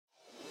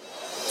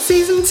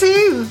Season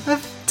 2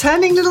 of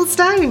Turning Little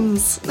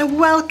Stones.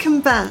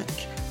 Welcome back.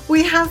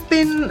 We have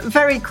been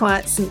very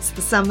quiet since the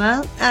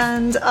summer,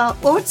 and our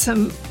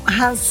autumn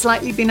has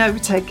slightly been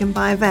overtaken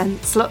by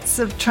events. Lots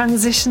of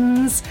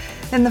transitions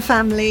in the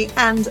family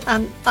and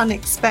an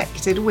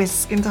unexpected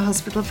whisk into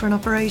hospital for an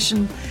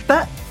operation.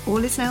 But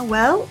all is now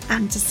well,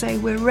 and to say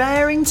we're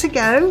raring to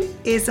go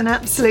is an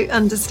absolute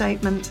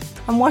understatement.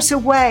 And what a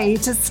way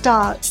to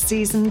start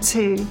Season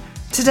 2.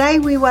 Today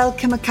we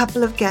welcome a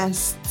couple of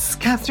guests,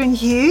 Catherine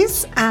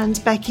Hughes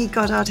and Becky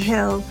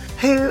Goddard-Hill,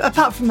 who,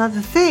 apart from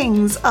other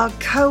things, are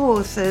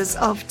co-authors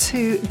of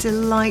 2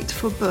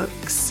 delightful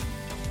books.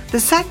 The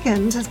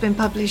second has been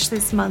published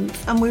this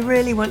month, and we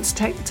really want to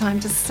take the time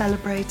to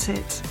celebrate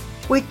it.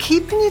 We're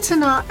keeping it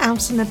in our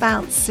Out and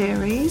About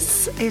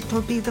series.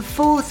 It'll be the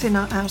 4th in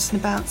our Out and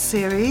About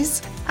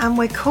series, and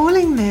we're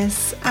calling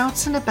this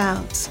Out and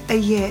About, A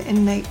Year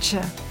in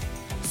Nature.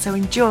 So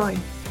enjoy.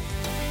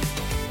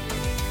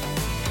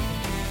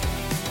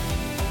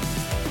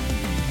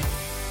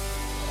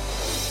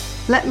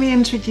 Let me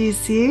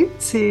introduce you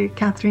to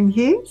Catherine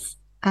Hughes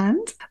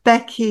and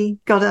Becky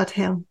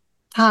Goddard-Hill.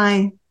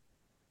 Hi.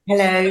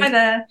 Hello. Hi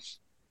there.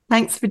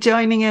 Thanks for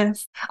joining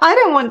us. I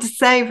don't want to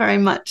say very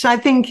much. I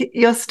think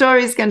your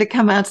story is going to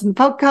come out in the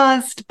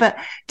podcast, but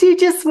do you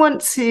just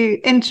want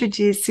to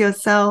introduce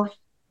yourself?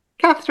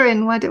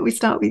 Catherine, why don't we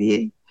start with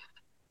you?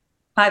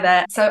 Hi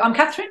there. So I'm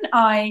Catherine.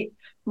 I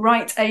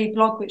write a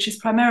blog which is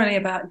primarily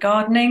about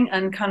gardening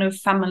and kind of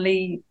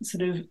family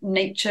sort of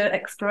nature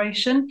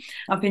exploration.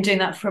 I've been doing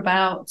that for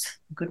about,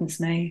 goodness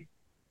me,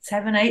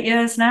 7-8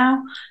 years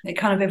now. It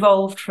kind of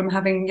evolved from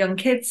having young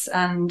kids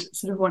and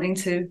sort of wanting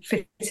to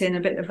fit in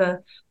a bit of a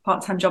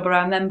part-time job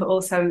around them, but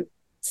also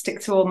stick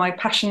to all my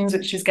passions,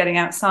 which is getting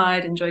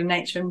outside, enjoying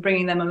nature and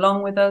bringing them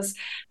along with us.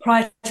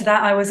 Prior to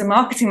that, I was a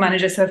marketing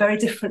manager, so a very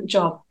different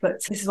job,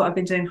 but this is what I've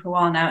been doing for a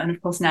while now. And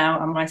of course, now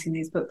I'm writing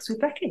these books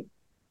with Becky.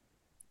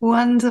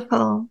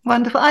 Wonderful,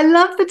 wonderful. I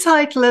love the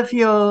title of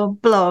your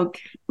blog,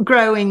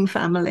 Growing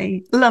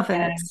Family. Love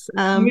it.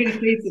 I'm really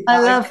pleased with that. I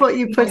love what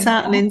you put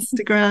out on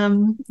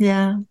Instagram.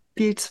 Yeah,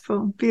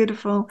 beautiful,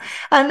 beautiful.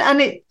 And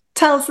it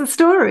tells the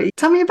story.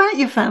 Tell me about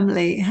your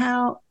family.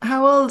 How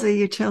old are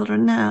your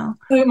children now?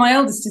 So my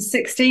eldest is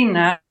 16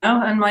 now,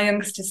 and my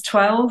youngest is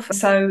 12.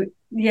 So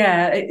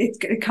yeah,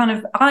 it kind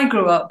of, I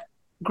grew up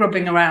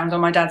grubbing around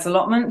on my dad's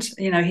allotment.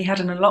 You know, he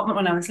had an allotment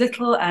when I was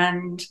little,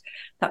 and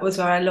that was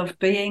where I loved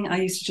being. I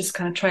used to just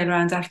kind of trail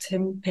around after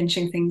him,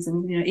 pinching things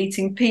and, you know,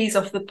 eating peas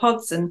off the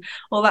pods and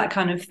all that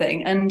kind of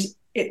thing. And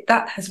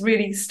that has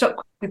really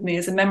stuck with me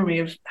as a memory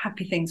of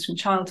happy things from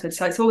childhood.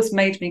 So it's always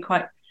made me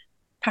quite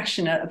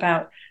passionate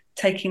about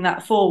taking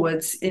that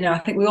forwards. You know, I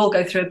think we all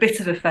go through a bit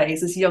of a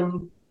phase as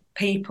young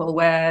people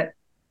where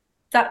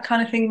that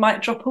kind of thing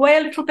might drop away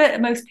a little bit,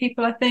 most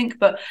people, I think.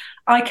 But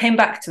I came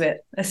back to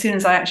it as soon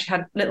as I actually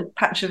had a little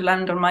patch of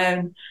land on my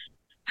own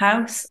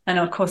house. And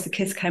of course, the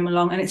kids came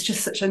along, and it's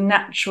just such a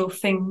natural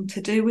thing to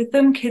do with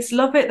them. Kids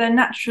love it. They're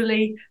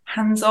naturally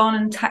hands-on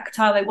and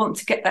tactile. They want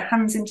to get their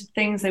hands into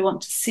things. They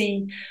want to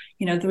see,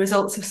 you know, the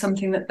results of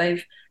something that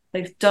they've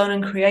done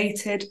and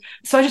created.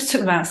 So I just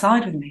took them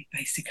outside with me,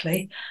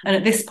 basically. And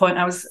at this point,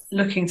 I was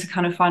looking to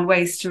kind of find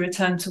ways to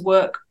return to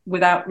work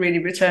without really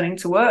returning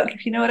to work,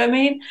 if you know what I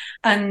mean,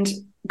 and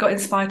got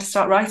inspired to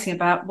start writing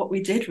about what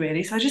we did,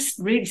 really. So I just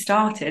really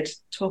started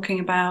talking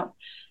about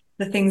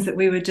the things that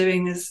we were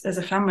doing as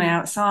a family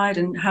outside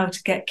and how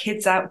to get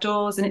kids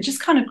outdoors. And it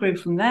just kind of grew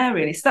from there,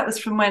 really. So that was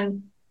from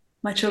when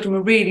my children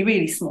were really,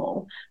 really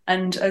small.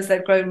 And as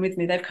they've grown with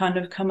me, they've kind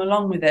of come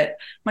along with it.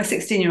 My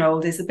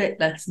 16-year-old is a bit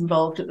less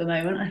involved at the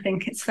moment, I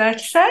think it's fair to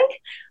say.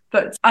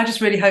 But I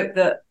just really hope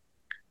that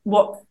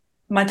what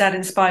my dad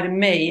inspired in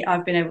me,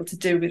 I've been able to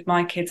do with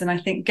my kids. And I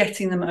think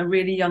getting them at a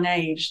really young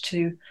age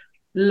to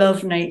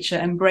love nature,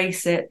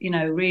 embrace it, you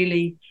know,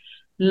 really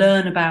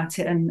learn about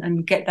it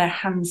and get their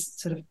hands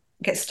sort of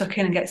get stuck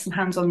in and get some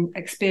hands-on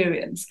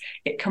experience,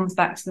 it comes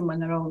back to them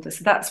when they're older.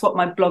 So that's what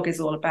my blog is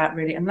all about,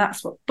 really. And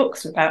that's what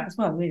books are about as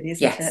well, really,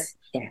 isn't it?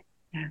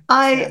 Yeah.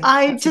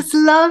 I just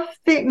love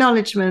the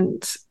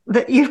acknowledgement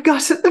that you've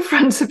got at the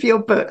front of your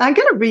book. I'm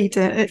going to read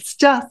it. It's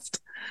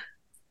just,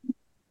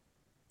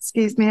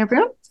 excuse me,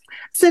 everyone.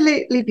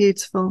 Absolutely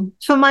beautiful.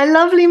 For my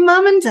lovely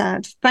mum and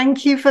dad,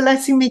 thank you for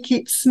letting me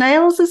keep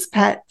snails as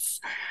pets,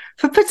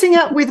 for putting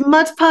up with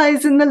mud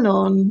pies in the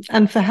lawn,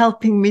 and for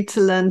helping me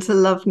to learn to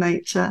love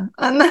nature.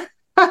 And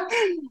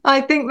I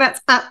think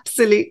that's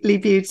absolutely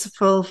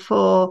beautiful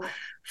for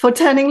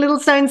Turning Little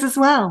Stones as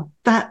well.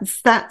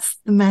 That's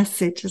the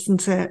message,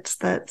 isn't it?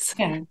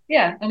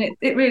 Yeah. And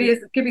it really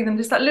is giving them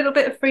just that little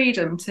bit of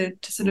freedom to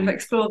sort of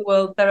explore the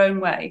world their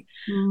own way.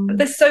 But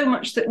there's so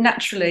much that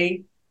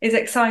naturally is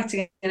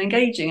exciting and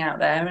engaging out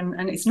there,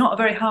 and it's not a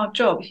very hard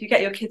job. If you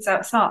get your kids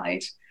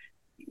outside,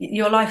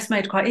 your life's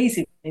made quite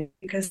easy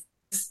because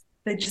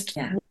they just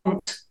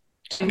want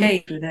to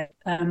engage with it.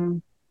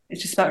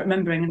 It's just about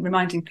remembering and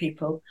reminding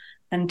people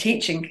and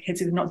teaching kids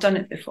who've not done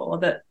it before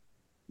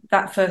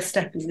that first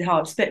step is the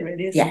hardest bit,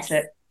 really, isn't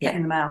it?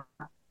 Getting them out.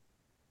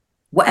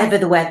 Whatever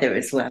the weather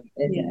as well.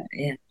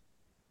 Yeah.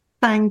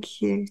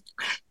 Thank you.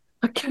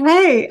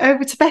 Okay,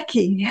 over to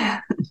Becky.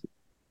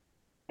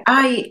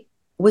 I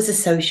was a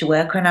social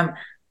worker and I'm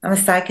a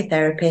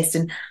psychotherapist,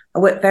 and I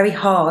worked very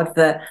hard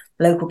for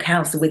local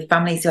council with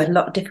families who had a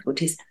lot of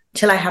difficulties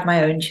till I had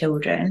my own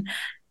children.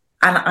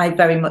 And I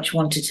very much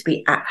wanted to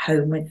be at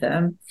home with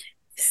them.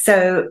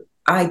 So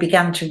I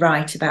began to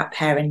write about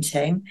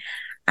parenting,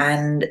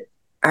 and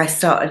I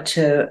started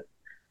to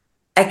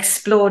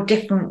explore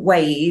different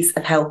ways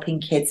of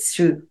helping kids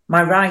through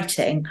my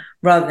writing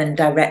rather than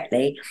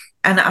directly.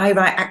 And I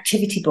write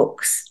activity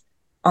books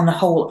on the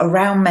whole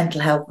around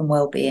mental health and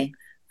well-being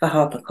for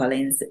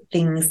HarperCollins,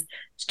 things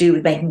to do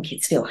with making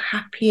kids feel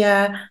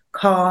happier,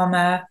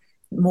 calmer,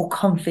 more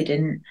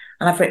confident.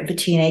 And I've written for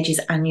teenagers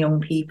and young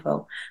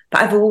people.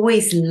 But I've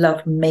always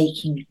loved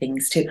making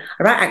things too.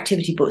 I write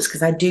activity books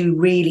because I do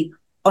really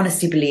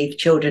honestly believe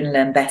children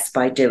learn best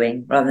by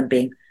doing rather than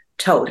being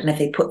told. And if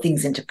they put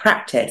things into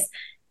practice,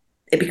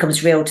 it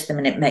becomes real to them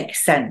and it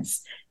makes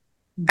sense.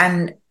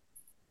 And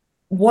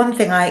one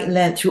thing I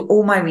learned through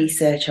all my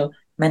research on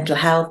mental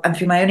health and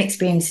through my own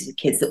experiences with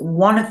kids, that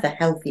one of the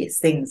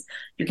healthiest things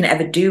you can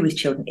ever do with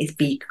children is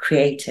be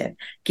creative.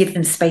 Give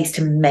them space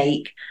to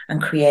make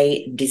and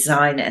create and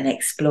design and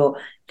explore.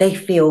 They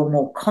feel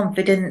more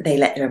confident, they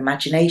let their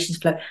imaginations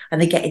flow,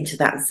 and they get into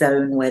that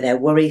zone where their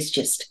worries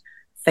just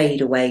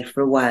fade away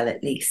for a while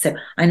at least. So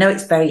I know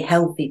it's very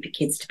healthy for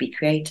kids to be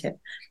creative.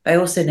 But I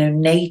also know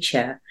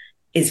nature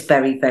is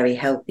very, very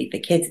healthy for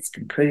kids. It's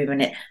been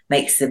proven. It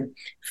makes them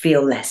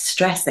feel less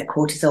stressed. Their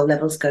cortisol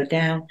levels go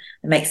down.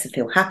 It makes them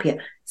feel happier.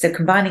 So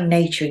combining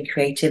nature and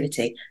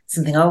creativity,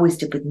 something I always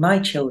did with my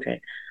children,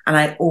 and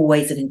I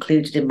always have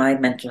included in my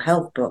mental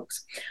health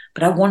books.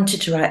 But I wanted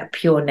to write a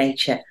pure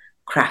nature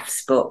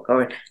crafts book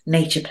or a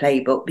nature play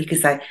book,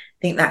 because I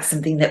think that's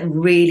something that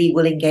really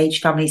will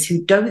engage families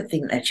who don't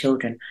think their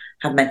children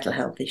have mental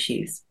health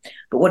issues.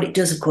 But what it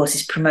does, of course,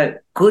 is promote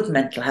good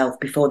mental health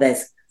before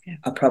there's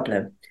a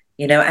problem.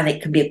 And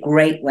it can be a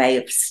great way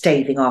of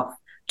staving off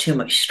too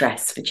much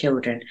stress for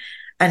children.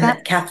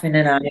 And Catherine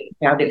and I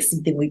found it was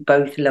something we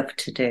both love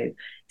to do.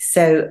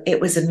 So it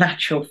was a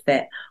natural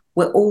fit.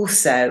 We're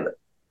also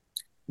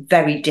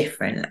very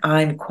different.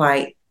 I'm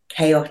quite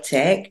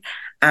chaotic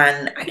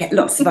and I get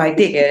lots of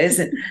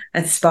ideas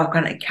and spark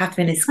on it.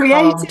 Catherine is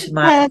calm to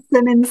my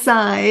person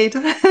inside.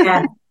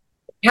 Yeah.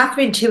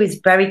 Catherine too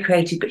is very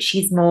creative, but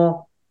she's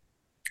more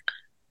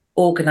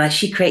organized.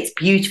 She creates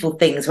beautiful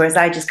things, whereas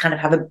I just kind of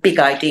have a big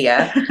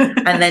idea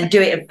and then do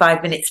it in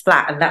 5 minutes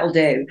flat, and that'll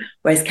do.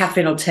 Whereas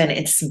Catherine will turn it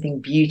into something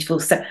beautiful.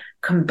 So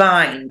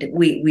combined,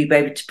 we were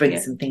able to bring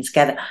something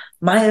together.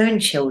 My own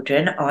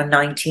children are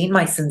 19.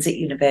 My son's at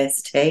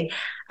university,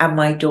 and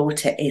my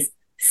daughter is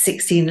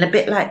 16. And a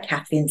bit like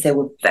Catherine, so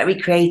we're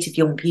very creative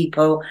young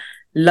people,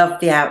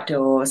 love the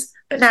outdoors,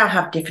 but now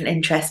have different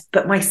interests.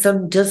 But my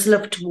son does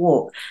love to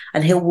walk,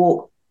 and he'll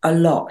walk a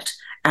lot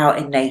out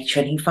in nature,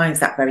 and he finds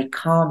that very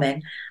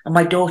calming. And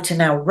my daughter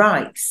now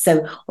writes,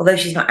 so although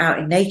she's not out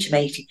in nature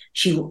mating,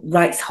 she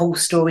writes whole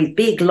stories,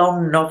 big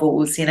long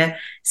novels,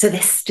 so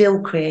they're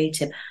still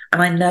creative.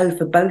 And I know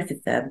for both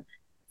of them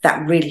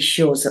that really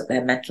shores up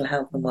their mental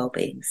health and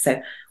well-being. So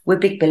we're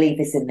big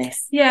believers in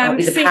this. Yeah,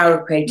 the power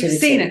of creativity.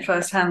 We've seen it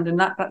firsthand, and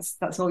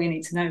that's all you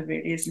need to know,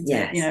 really, isn't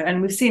it?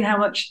 And we've seen how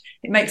much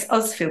it makes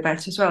us feel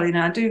better as well.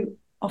 I do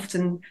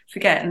often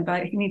forget, and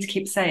you need to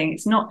keep saying,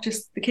 it's not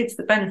just the kids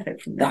that benefit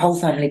from this. The whole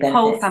family benefits.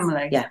 Whole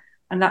family. Yeah.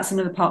 And that's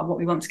another part of what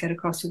we want to get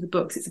across with the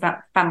books. It's about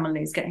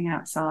families getting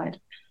outside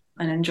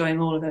and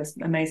enjoying all of those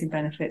amazing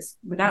benefits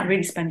without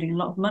really spending a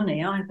lot of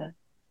money either.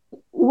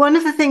 One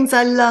of the things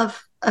I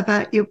love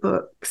about your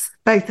books,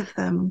 both of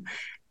them,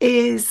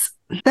 is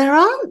there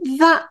aren't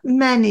that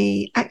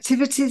many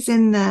activities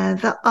in there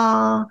that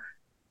are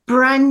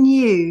brand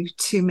new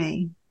to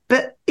me.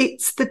 But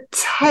it's the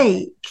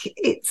take,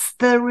 it's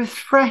the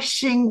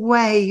refreshing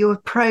way you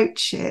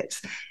approach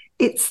it.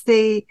 It's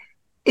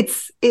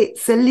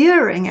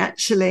alluring,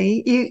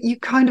 actually. You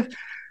kind of,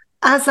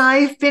 as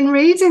I've been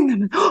reading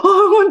them,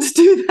 I want to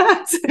do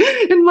that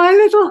in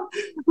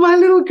my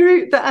little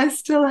group that I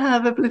still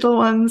have of little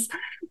ones.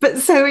 But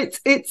so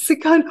it's a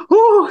kind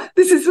of,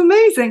 this is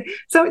amazing.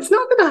 So it's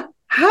not that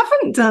I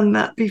haven't done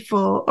that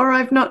before, or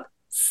I've not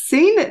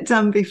seen it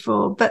done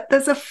before, but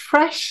there's a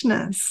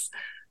freshness.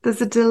 There's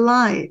a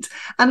delight.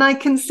 And I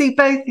can see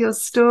both your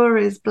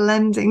stories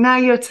blending. Now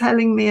you're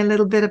telling me a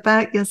little bit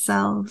about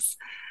yourselves.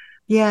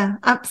 Yeah,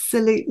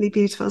 absolutely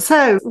beautiful.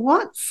 So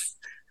what's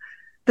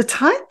the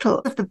title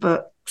of the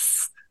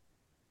books?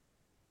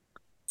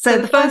 So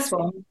the first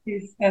one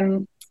is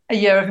A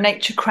Year of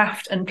Nature,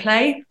 Craft and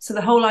Play. So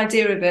the whole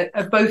idea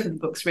of both of the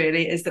books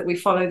really is that we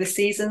follow the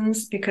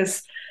seasons,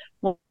 because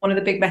one of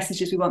the big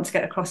messages we want to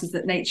get across is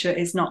that nature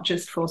is not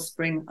just for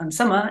spring and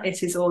summer,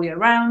 it is all year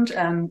round.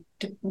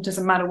 It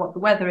doesn't matter what the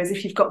weather is.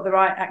 If you've got the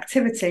right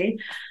activity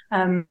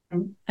and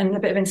a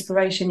bit of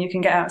inspiration, you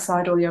can get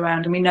outside all year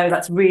round. And we know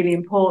that's really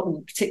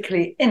important,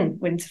 particularly in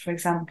winter, for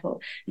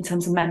example, in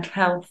terms of mental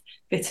health,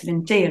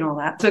 vitamin D and all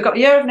that. So we've got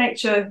Year of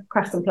Nature,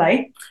 Craft and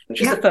Play,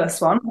 which was the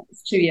first one,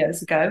 2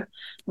 years ago,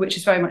 which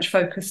is very much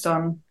focused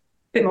on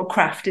bit more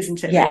craft,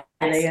 isn't it? Yes.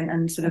 Really,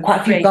 and sort of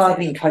quite a few creative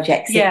gardening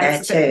projects in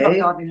there too.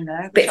 Gardening in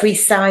there. Bit of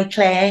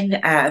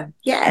recycling.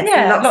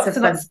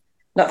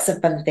 Lots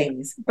of fun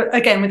things. But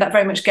again, with that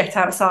very much get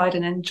outside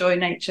and enjoy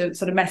nature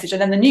sort of message.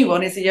 And then the new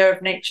one is a year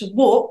of nature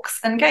walks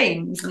and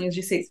games. And as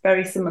you see, it's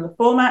very similar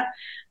format,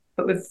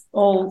 but with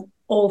all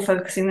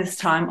focusing this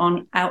time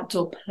on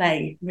outdoor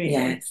play, really.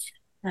 Yes.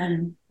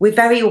 We're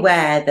very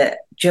aware that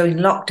during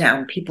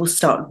lockdown, people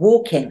start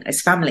walking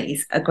as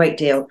families a great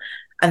deal,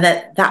 and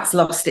that's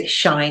lost its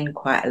shine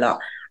quite a lot.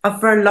 And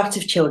for a lot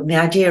of children, the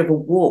idea of a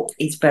walk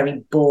is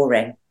very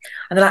boring.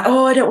 And they're like,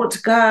 oh, I don't want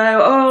to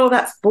go. Oh,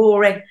 that's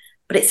boring.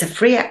 But it's a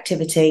free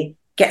activity,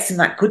 gets them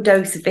that good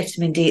dose of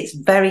vitamin D. It's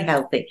very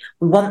healthy.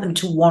 We want them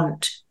to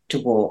want to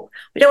walk.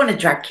 We don't want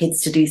to drag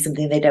kids to do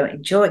something they don't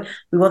enjoy.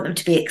 We want them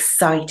to be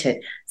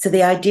excited. So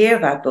the idea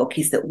of our book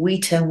is that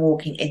we turn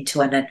walking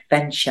into an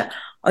adventure.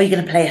 Are you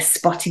going to play a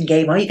spotting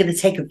game? Are you going to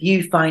take a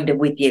viewfinder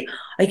with you?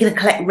 Are you going to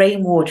collect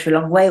rainwater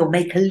along the way or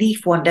make a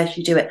leaf wand as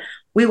you do it?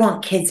 We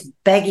want kids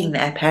begging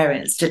their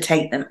parents to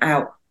take them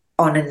out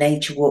on a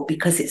nature walk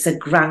because it's a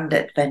grand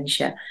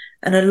adventure.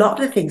 And a lot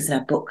of the things in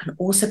our book can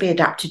also be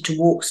adapted to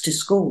walks to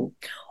school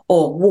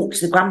or walk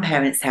to the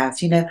grandparents'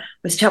 house. You know,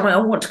 was telling me, I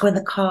want to go in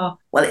the car.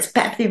 Well, it's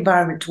better for the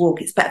environment to walk.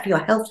 It's better for your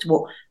health to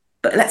walk.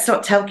 But let's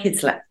not tell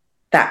kids like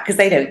that because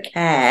they don't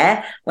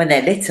care when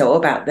they're little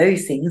about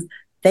those things.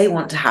 They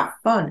want to have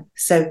fun.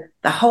 So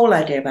the whole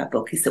idea of our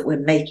book is that we're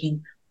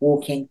making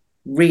walking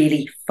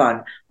really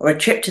fun, or a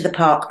trip to the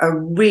park a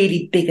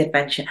really big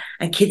adventure.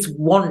 And kids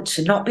want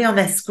to not be on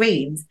their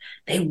screens.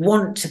 They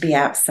want to be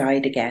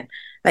outside again.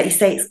 Like you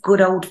say, it's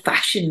good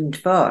old-fashioned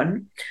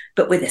fun,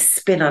 but with a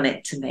spin on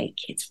it to make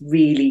kids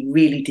really,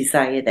 really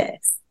desire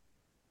this.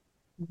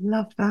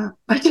 Love that.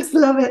 I just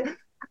love it.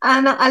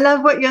 And I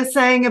love what you're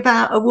saying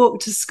about a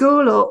walk to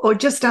school or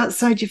just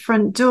outside your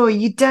front door.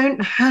 You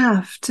don't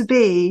have to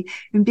be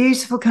in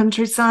beautiful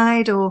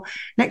countryside or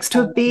next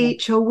to a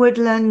beach or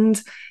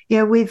woodland.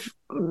 You know,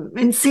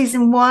 in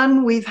season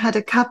 1, we've had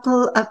a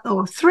couple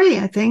or 3,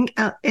 I think,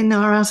 in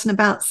our Out and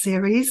About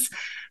series.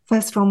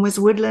 First one was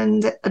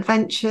Woodland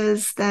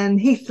Adventures, then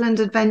Heathland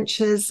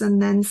Adventures,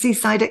 and then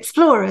Seaside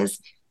Explorers.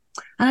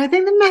 And I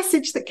think the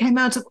message that came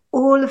out of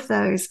all of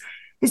those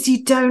is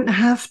you don't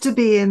have to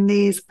be in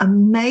these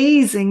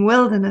amazing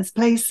wilderness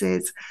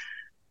places.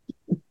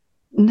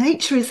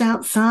 Nature is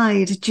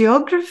outside.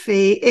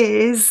 Geography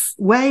is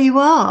where you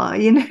are.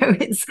 You know,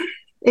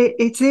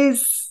 it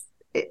is.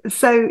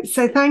 So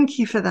thank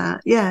you for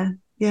that. Yeah.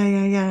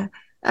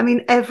 I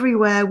mean,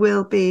 everywhere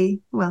will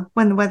be, well,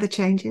 when the weather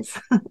changes,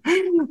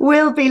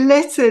 will be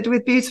littered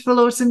with beautiful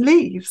autumn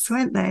leaves,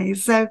 won't they?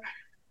 So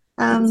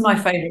it's my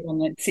favourite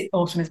one.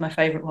 Autumn is my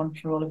favourite one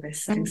for all of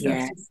this. I think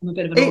I'm a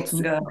bit of an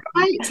autumn girl.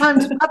 Right time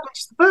to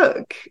publish the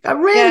book.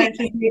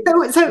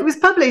 Really? So it was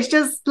published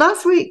just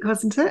last week,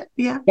 wasn't it?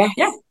 Yeah.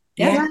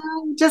 Yeah.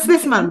 Just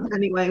this month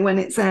anyway, when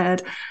it's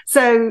aired.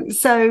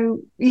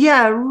 So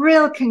yeah,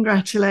 real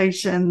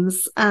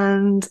congratulations.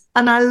 And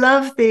I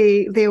love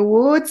the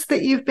awards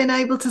that you've been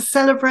able to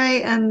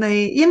celebrate, and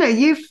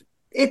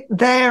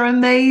they're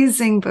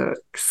amazing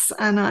books,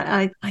 and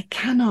I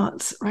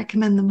cannot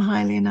recommend them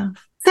highly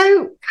enough.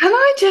 So can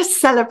I just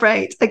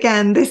celebrate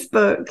again this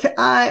book?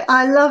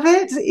 I love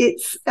it.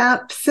 It's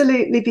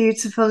absolutely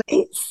beautiful.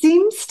 It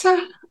seems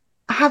to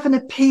have an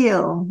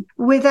appeal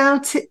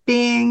without it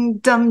being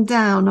dumbed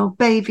down or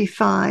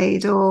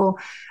babyfied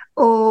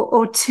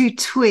or too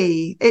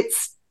twee.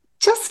 It's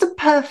just a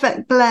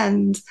perfect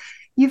blend.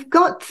 You've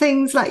got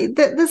things like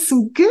there's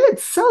some good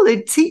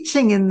solid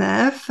teaching in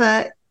there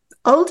for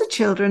older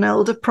children,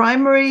 older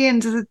primary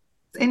into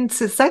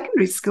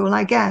secondary school,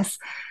 I guess.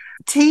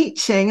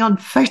 Teaching on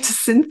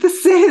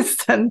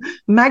photosynthesis and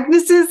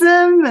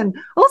magnetism and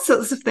all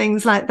sorts of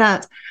things like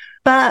that.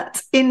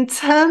 But in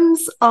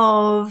terms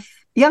of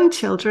young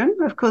children,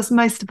 of course,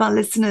 most of our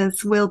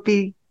listeners will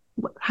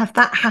have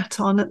that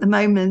hat on at the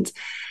moment.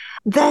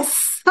 There's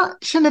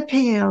such an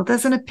appeal.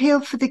 There's an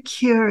appeal for the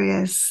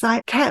curious.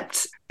 I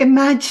kept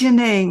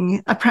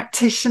imagining a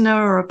practitioner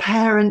or a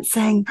parent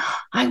saying,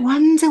 I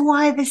wonder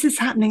why this is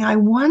happening. I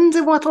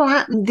wonder what will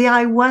happen. The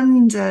I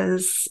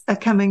wonders are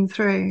coming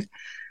through.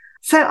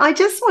 So I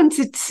just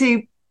wanted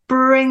to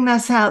bring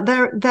that out.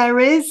 There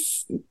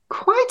is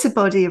quite a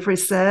body of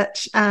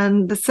research,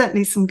 and there's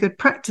certainly some good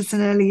practice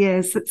in early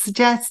years that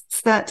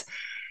suggests that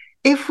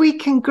if we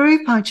can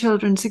group our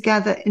children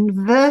together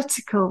in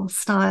vertical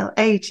style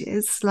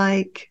ages,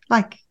 like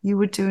you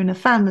would do in a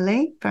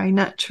family, very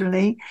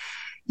naturally,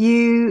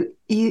 you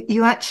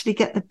actually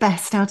get the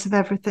best out of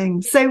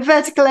everything. So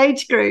vertical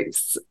age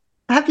groups.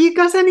 Have you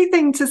got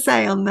anything to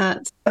say on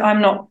that?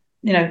 I'm not,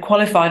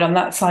 qualified on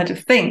that side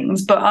of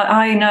things, but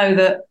I know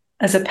that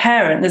as a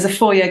parent, there's a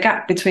 4-year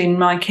gap between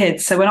my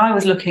kids. So when I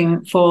was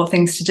looking for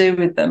things to do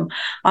with them,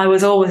 I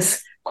was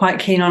always quite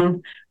keen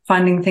on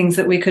finding things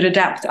that we could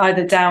adapt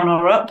either down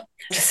or up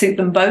to suit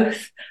them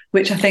both,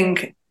 which I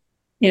think,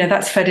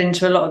 that's fed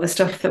into a lot of the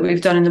stuff that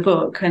we've done in the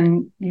book.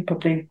 And you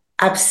probably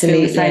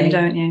absolutely feel the same,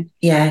 don't you?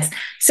 Yes.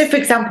 So, for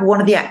example,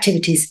 one of the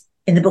activities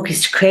in the book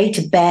is to create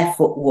a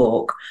barefoot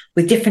walk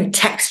with different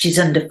textures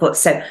underfoot.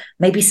 So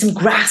maybe some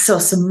grass or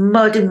some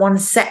mud in one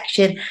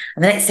section,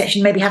 and the next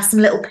section maybe have some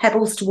little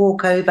pebbles to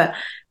walk over.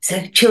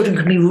 So children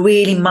can be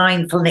really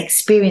mindful and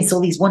experience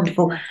all these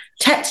wonderful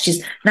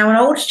textures. Now, an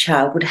older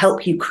child would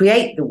help you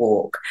create the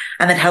walk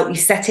and then help you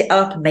set it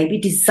up and maybe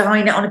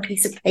design it on a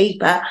piece of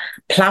paper,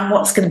 plan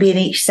what's going to be in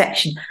each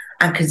section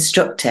and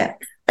construct it.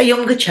 A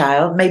younger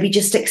child maybe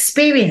just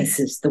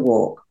experiences the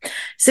walk.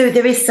 So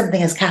there is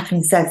something, as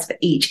Catherine says, for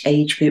each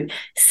age group.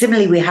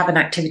 Similarly, we have an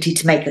activity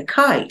to make a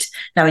kite.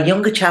 Now, a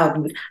younger child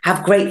would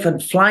have great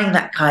fun flying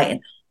that kite and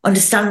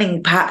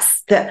understanding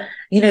perhaps that,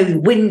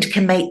 wind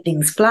can make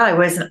things fly,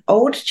 whereas an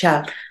older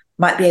child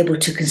might be able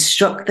to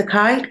construct the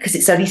kite because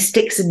it's only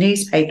sticks and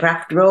newspaper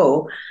after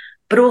all,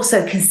 but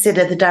also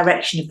consider the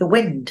direction of the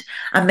wind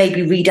and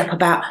maybe read up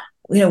about,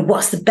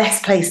 what's the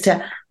best place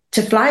to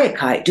fly a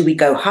kite. Do we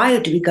go high or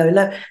do we go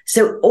low?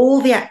 So all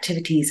the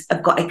activities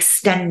have got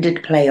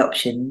extended play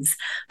options,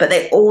 but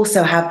they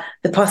also have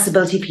the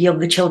possibility for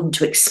younger children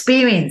to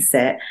experience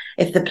it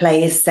if the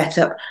play is set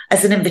up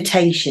as an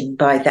invitation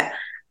by the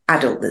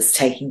adult that's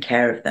taking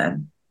care of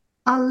them.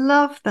 I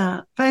love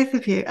that. Both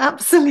of you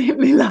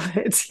absolutely love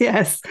it.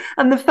 Yes.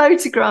 And the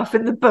photograph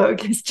in the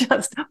book is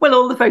just,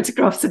 all the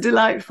photographs are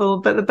delightful,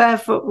 but the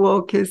barefoot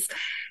walk is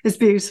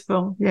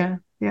beautiful. Yeah.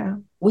 Yeah.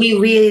 We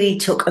really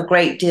took a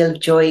great deal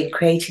of joy in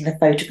creating the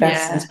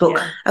photographs in this book.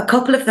 Yeah. A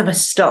couple of them are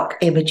stock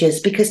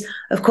images because,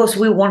 of course,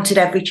 we wanted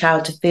every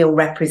child to feel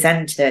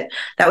represented.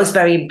 That was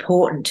very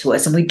important to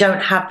us, and we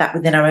don't have that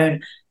within our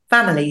own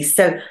families.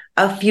 So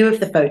a few of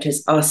the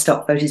photos are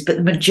stock photos, but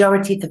the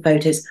majority of the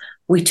photos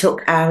we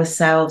took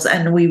ourselves,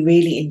 and we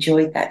really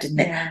enjoyed that, didn't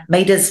it? Yeah.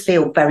 Made us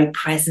feel very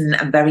present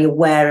and very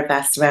aware of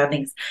our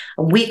surroundings.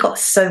 And we got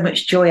so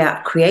much joy out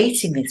of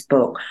creating this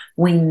book.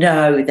 We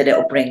know that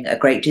it'll bring a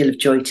great deal of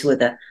joy to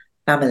other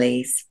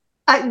families.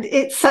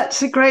 It's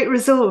such a great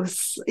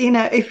resource.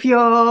 If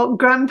your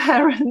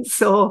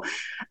grandparents or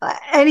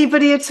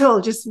anybody at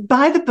all, just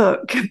buy the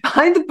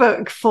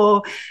book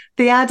for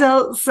the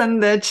adults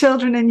and the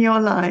children in your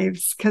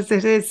lives, because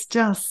it is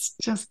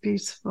just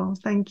beautiful.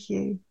 Thank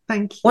you.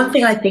 One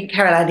thing I think,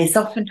 Caroline, is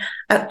often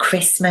at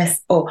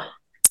Christmas or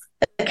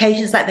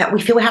occasions like that,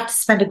 we feel we have to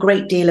spend a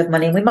great deal of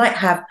money, and we might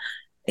have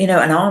an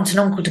aunt and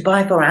uncle to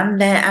buy for,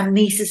 and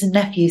nieces and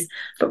nephews.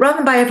 But rather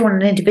than buy everyone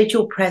an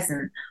individual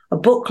present, a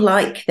book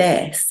like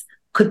this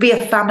could be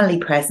a family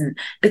present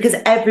because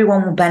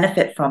everyone will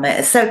benefit from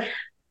it. So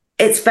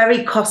it's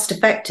very cost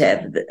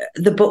effective.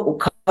 The book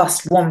will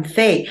cost one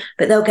fee,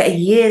 but they'll get a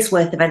year's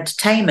worth of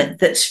entertainment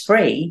that's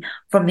free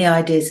from the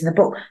ideas in the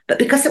book. But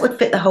because it would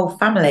fit the whole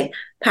family,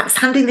 perhaps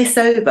handing this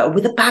over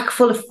with a bag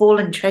full of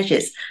fallen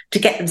treasures to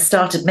get them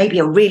started, maybe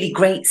a really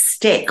great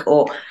stick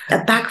or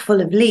a bag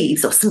full of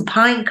leaves or some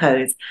pine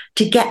cones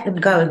to get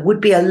them going would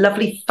be a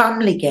lovely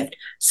family gift.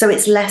 So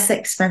it's less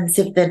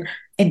expensive than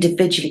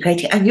individually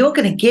creating, and you're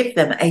going to give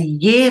them a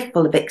year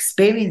full of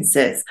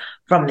experiences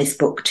from this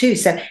book too.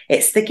 So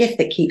it's the gift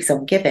that keeps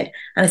on giving.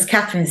 And as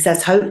Catherine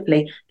says,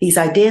 hopefully these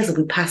ideas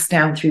will be passed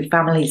down through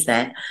families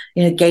then.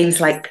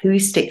 Games like Pooh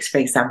Sticks, for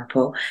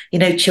example,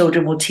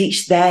 children will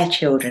teach their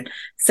children.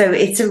 So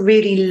it's a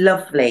really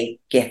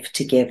lovely gift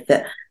to give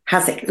that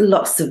has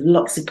lots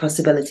of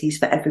possibilities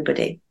for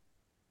everybody.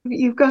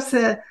 You've got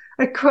a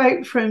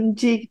quote from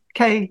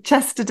G.K.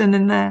 Chesterton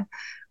in there,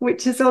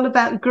 which is all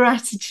about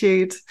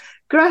gratitude.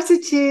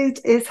 Gratitude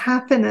is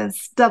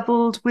happiness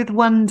doubled with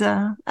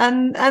wonder.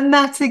 And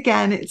that,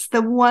 again, it's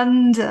the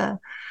wonder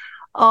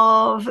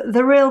of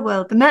the real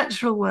world, the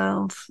natural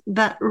world,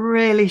 that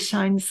really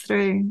shines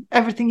through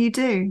everything you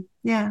do.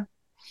 Yeah.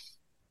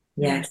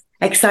 Yes.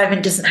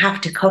 Excitement doesn't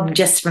have to come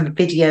just from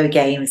video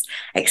games.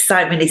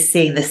 Excitement is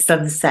seeing the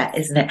sunset,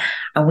 isn't it?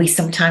 And we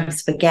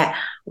sometimes forget.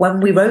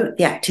 When we wrote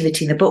the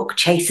activity in the book,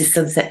 chase the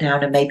sunset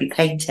down and maybe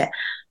paint it,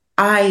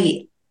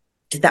 I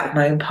did that with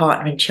my own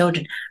partner and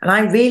children. And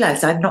I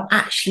realised I'd not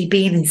actually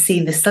been and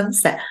seen the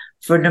sunset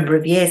for a number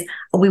of years.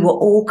 And we were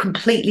all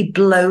completely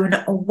blown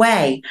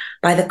away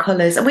by the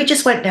colours. And we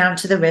just went down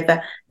to the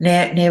river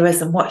near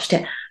us and watched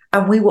it.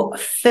 And we were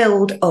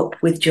filled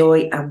up with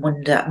joy and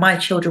wonder. My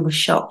children were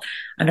shocked.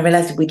 And I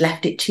realised we'd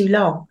left it too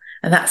long.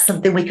 And that's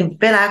something we can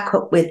fill our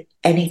cup with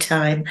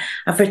anytime.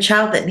 And for a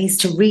child that needs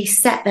to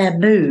reset their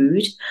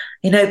mood,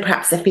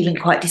 perhaps they're feeling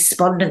quite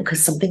despondent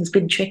because something's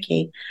been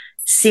tricky.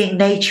 Seeing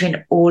nature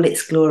in all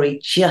its glory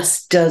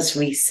just does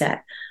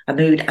reset a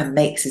mood and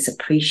makes us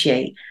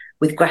appreciate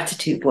with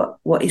gratitude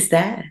what is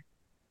there.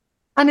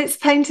 And it's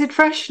painted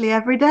freshly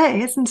every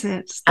day, isn't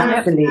it?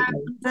 Absolutely.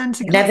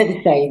 Never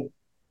the same.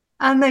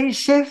 And they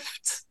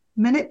shift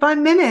minute by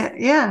minute.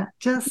 Yeah,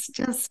 just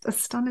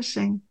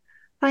astonishing.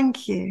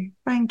 Thank you.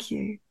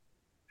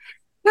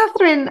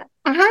 Catherine,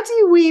 how do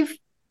you weave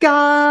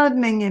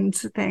gardening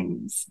into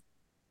things?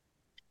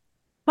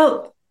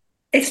 Well,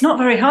 it's not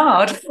very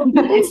hard.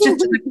 It's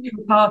just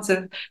a part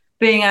of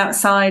being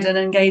outside and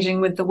engaging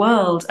with the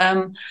world.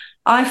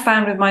 I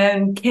found with my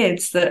own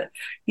kids that,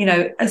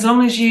 as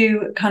long as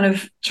you kind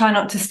of try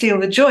not to steal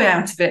the joy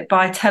out of it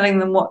by telling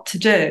them what to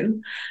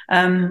do,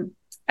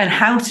 and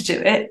how to do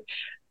it,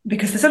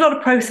 because there's a lot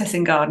of process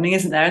in gardening,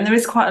 isn't there? And there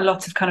is quite a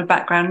lot of kind of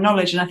background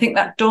knowledge. And I think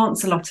that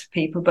daunts a lot of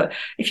people. But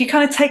if you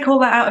kind of take all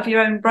that out of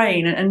your own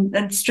brain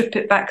and strip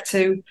it back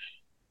to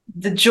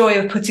the joy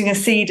of putting a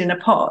seed in a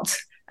pot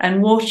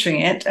and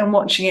watering it and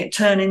watching it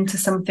turn into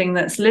something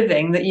that's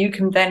living, that you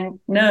can then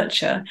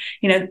nurture,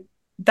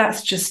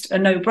 that's just a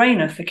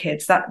no-brainer for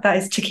kids. That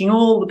is ticking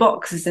all the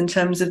boxes in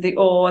terms of the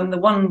awe and the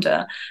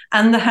wonder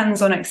and the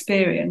hands-on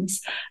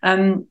experience.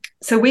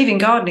 So weaving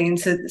gardening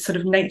into sort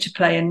of nature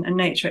play and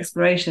nature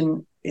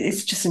exploration,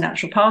 it's just a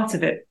natural part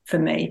of it for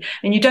me.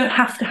 And you don't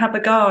have to have a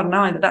garden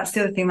either. That's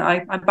the other thing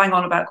that I bang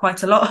on about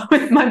quite a lot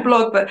with my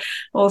blog, but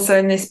also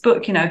in this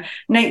book.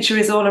 Nature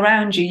is all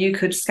around you. You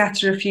could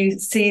scatter a few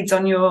seeds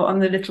on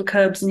the little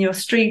curbs in your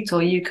street,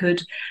 or you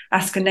could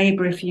ask a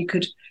neighbour if you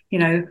could,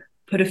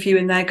 put a few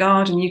in their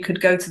garden. You could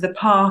go to the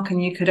park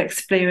and you could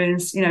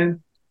experience,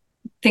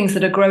 things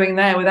that are growing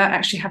there without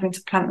actually having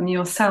to plant them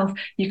yourself.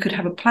 You could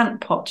have a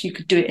plant pot. You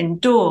could do it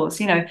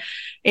indoors.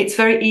 It's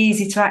very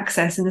easy to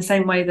access in the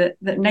same way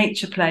that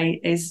nature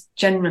play is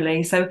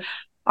generally. So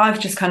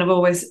I've just kind of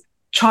always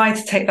tried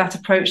to take that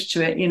approach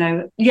to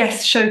it.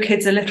 Yes, show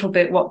kids a little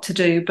bit what to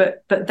do,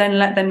 but then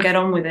let them get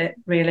on with it,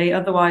 really.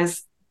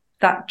 Otherwise,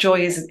 that joy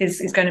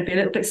is going to be a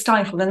little bit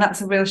stifled, and that's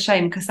a real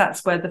shame, because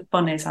that's where the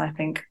fun is, I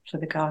think, for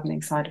the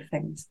gardening side of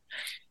things.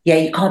 Yeah,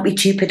 you can't be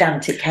too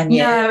pedantic, can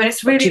you? No, and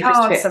it's really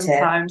hard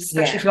sometimes,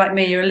 especially if, like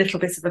me, you're a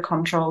little bit of a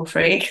control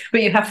freak,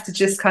 but you have to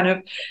just kind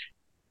of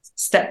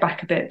step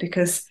back a bit,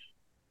 because,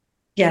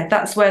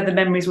 that's where the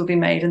memories will be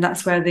made, and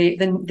that's where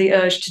the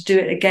urge to do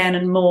it again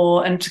and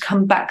more, and to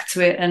come back to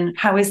it. And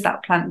how is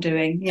that plant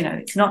doing?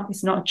 It's not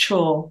a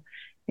chore.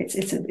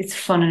 It's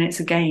fun, and it's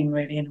a game,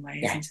 really, in a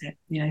way, isn't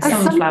it?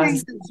 Sunflowers.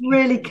 Something that's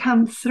really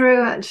come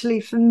through, actually,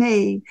 for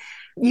me.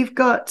 You've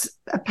got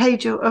a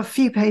page or a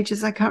few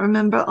pages, I can't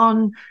remember,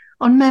 on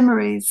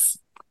memories,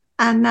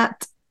 and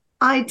that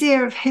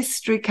idea of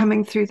history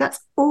coming through. That's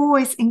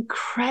always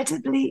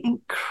incredibly,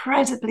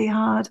 incredibly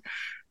hard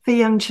for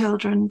young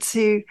children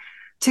to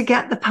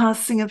get the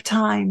passing of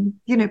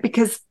time,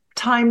 because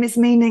time is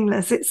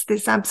meaningless. It's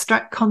this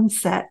abstract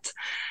concept.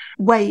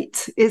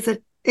 Wait is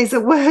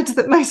a word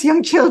that most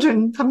young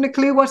children haven't a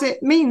clue what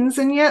it means,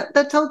 and yet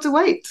they're told to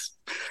wait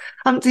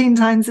umpteen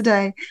times a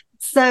day.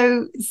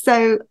 So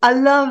I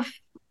love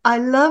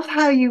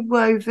how you've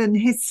woven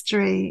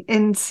history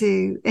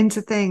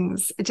into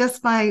things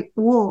just by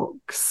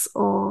walks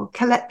or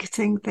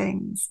collecting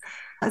things.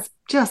 That's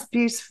just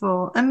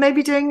beautiful. And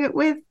maybe doing it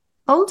with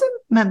older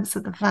members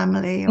of the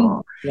family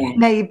or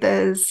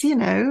neighbours,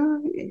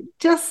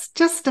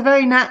 just a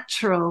very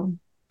natural,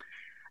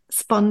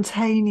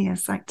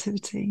 spontaneous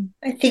activity.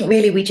 I think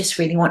really we just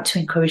really want to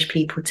encourage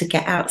people to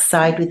get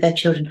outside with their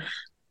children,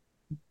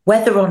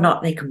 whether or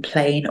not they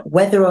complain,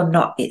 whether or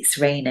not it's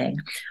raining.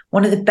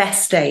 One of the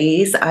best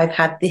days I've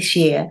had this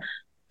year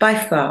by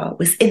far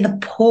was in the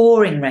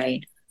pouring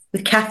rain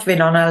with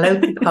Catherine on our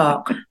local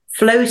park,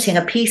 floating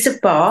a piece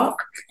of bark,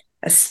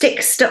 a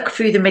stick stuck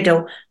through the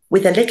middle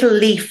with a little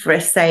leaf for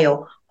a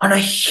sail on a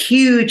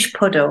huge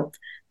puddle.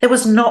 There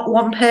was not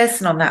one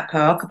person on that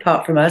park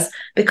apart from us,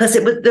 because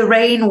the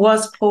rain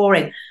was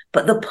pouring,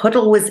 but the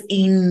puddle was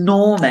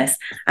enormous,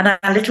 and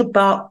our little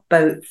bark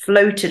boat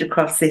floated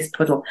across this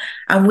puddle,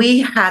 and we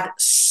had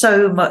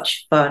so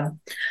much fun.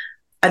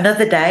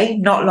 Another day,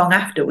 not long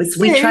afterwards,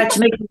 we tried to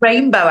make a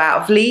rainbow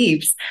out of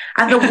leaves,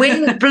 and the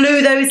wind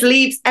blew those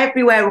leaves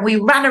everywhere, and we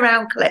ran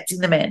around collecting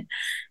them in.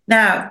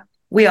 Now,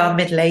 we are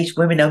middle-aged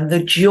women, and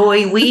the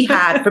joy we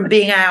had from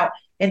being out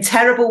in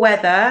terrible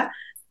weather,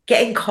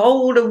 getting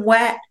cold and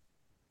wet,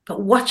 but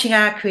watching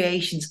our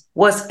creations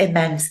was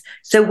immense.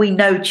 So we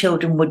know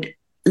children would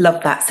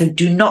love that. So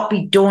do not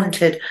be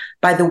daunted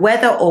by the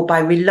weather or by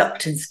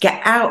reluctance.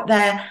 Get out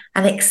there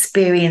and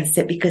experience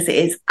it, because it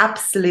is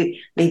absolutely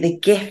the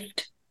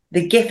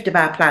gift of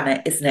our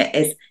planet, isn't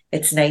it?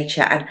 It's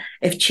nature. And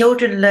if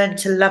children learn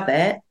to love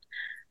it,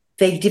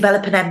 they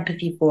develop an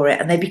empathy for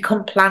it, and they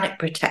become planet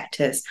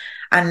protectors.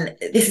 And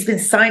this has been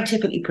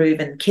scientifically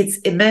proven. Kids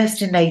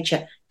immersed in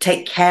nature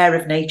take care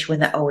of nature when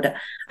they're older,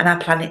 and our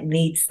planet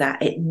needs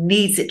that. It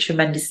needs it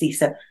tremendously.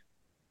 So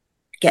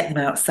get them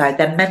outside.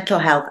 Their mental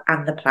health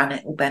and the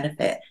planet will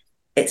benefit.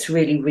 It's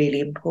really,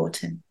 really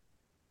important.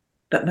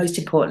 But most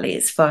importantly,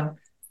 it's fun.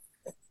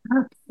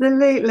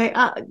 Absolutely.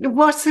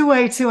 What a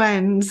way to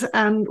end,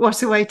 and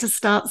what a way to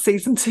start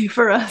season 2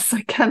 for us.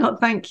 I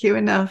cannot thank you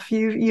enough.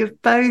 You've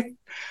both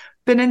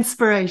been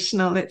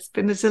inspirational. It's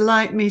been a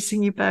delight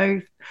meeting you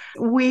both.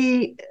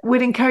 We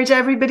would encourage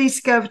everybody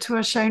to go over to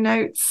our show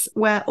notes,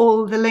 where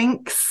all the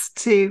links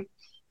to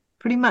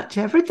pretty much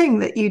everything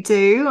that you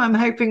do, I'm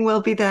hoping,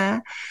 will be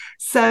there.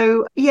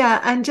 So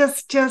and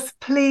just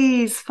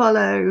please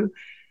follow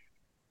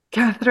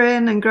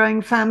Catherine and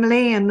Growing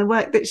Family and the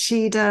work that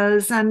she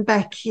does, and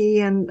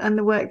Becky and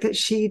the work that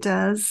she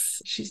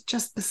does. She's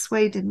just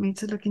persuaded me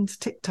to look into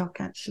TikTok,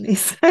 actually.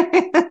 So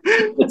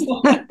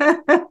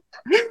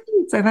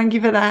thank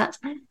you for that.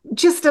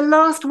 just a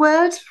last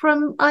word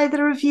from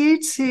either of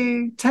you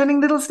to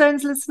Turning Little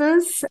Stones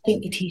listeners? I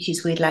think the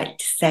teachers would like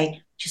to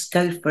say, just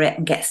go for it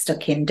and get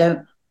stuck in.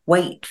 Don't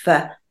wait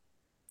for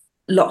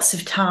lots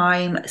of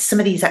time. Some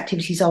of these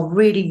activities are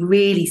really,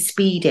 really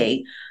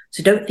speedy.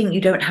 So don't think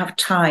you don't have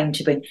time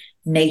to bring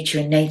nature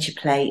and nature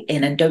play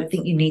in, and don't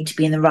think you need to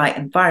be in the right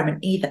environment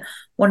either.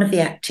 One of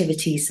the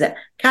activities that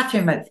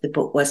Catherine wrote for the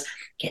book was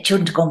get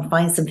children to go and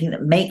find something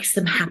that makes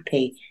them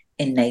happy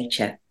in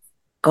nature.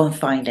 Go and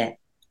find it.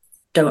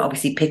 Don't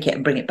obviously pick it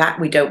and bring it back.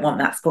 We don't want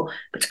that sport,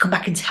 but to come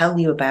back and tell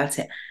you about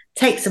it.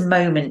 Takes a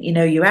moment,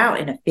 you're out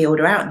in a field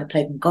or out in the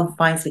playground, go and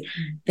find something.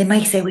 They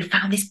may say, we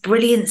found this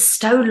brilliant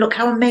stone, look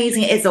how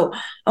amazing it is, or,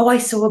 oh, I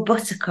saw a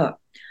buttercup.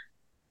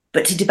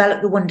 But to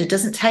develop the wonder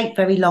doesn't take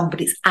very long,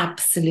 but it's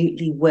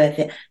absolutely worth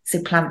it.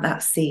 So plant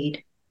that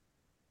seed.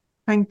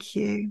 Thank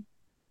you.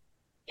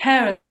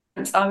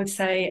 Parents, I would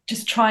say,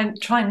 just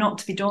try not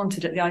to be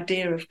daunted at the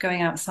idea of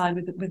going outside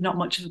with not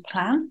much of a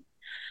plan.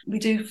 We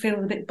do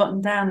feel a bit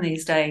buttoned down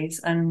these days,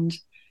 and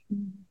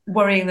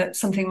worrying that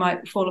something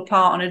might fall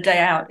apart on a day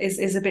out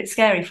is a bit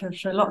scary for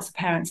lots of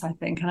parents, I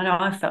think. And I know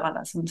I've felt like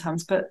that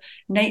sometimes, but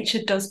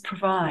nature does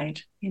provide.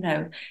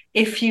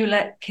 If you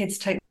let kids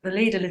take the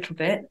lead a little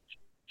bit,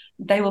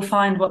 they will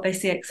find what they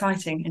see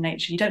exciting in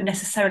nature. You don't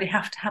necessarily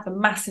have to have a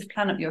massive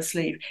plan up your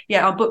sleeve.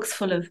 Yeah, our book's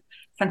full of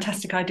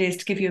fantastic ideas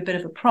to give you a bit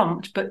of a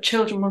prompt, but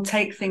children will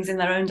take things in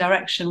their own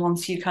direction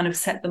once you kind of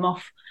set them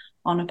off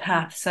on a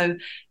path. So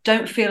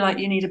don't feel like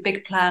you need a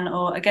big plan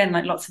or, again,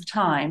 like lots of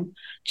time.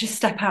 Just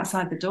step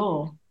outside the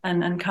door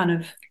and kind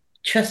of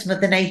trust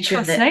Mother Nature,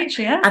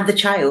 and the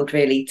child,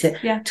 really, to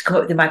come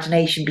up with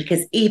imagination.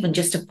 Because even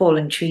just a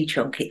fallen tree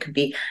trunk, it could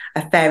be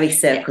a fairy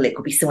circle, it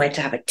could be somewhere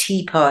to have a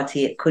tea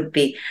party, it could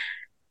be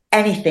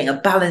anything, a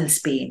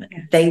balance beam.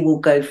 They will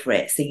go for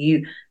it. So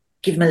you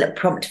give them a little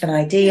prompt of an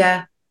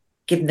idea,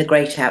 give them the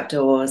great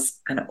outdoors,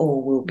 and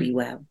all will be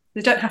well.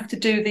 They don't have to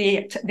do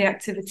the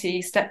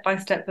activity step by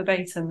step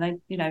verbatim.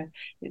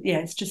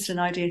 It's just an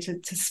idea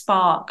to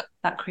spark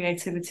that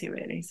creativity,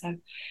 really. So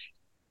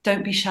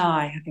don't be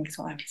shy, I think is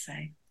what I would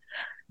say.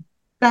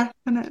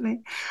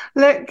 Definitely.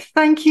 Look,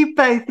 thank you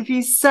both of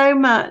you so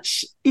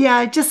much. Yeah,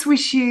 I just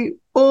wish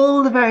you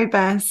all the very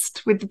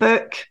best with the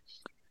book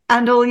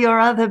and all the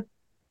other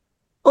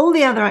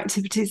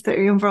activities that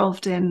you're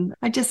involved in.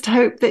 I just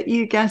hope that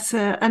you get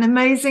an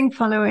amazing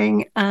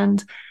following,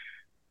 and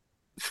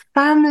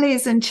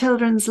families and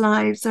children's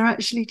lives are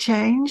actually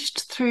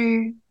changed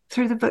through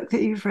the book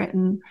that you've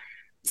written.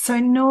 So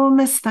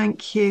enormous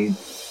thank you.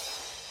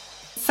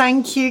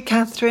 Thank you,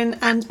 Catherine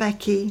and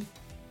Becky.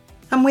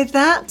 And with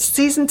that,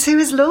 season 2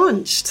 is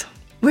launched.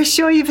 We're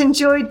sure you've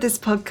enjoyed this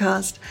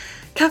podcast.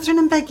 Catherine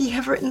and Becky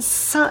have written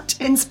such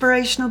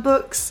inspirational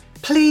books.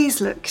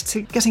 Please look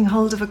to getting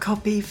hold of a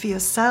copy for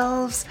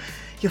yourselves,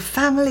 your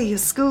family, your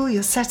school,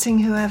 your setting,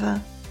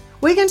 whoever.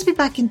 We're going to be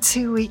back in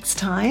 2 weeks'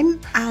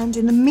 time, and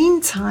in the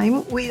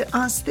meantime, we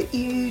ask that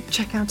you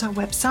check out our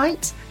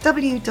website,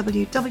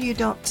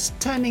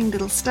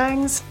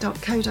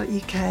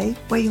 www.turninglittlestones.co.uk,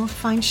 where you'll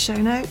find show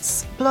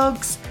notes,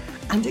 blogs,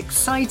 and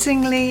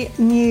excitingly,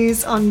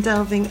 news on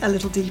delving a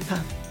little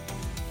deeper.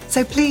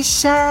 So please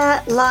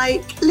share,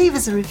 leave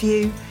us a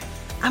review,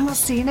 and we'll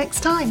see you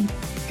next time.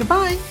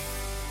 Goodbye.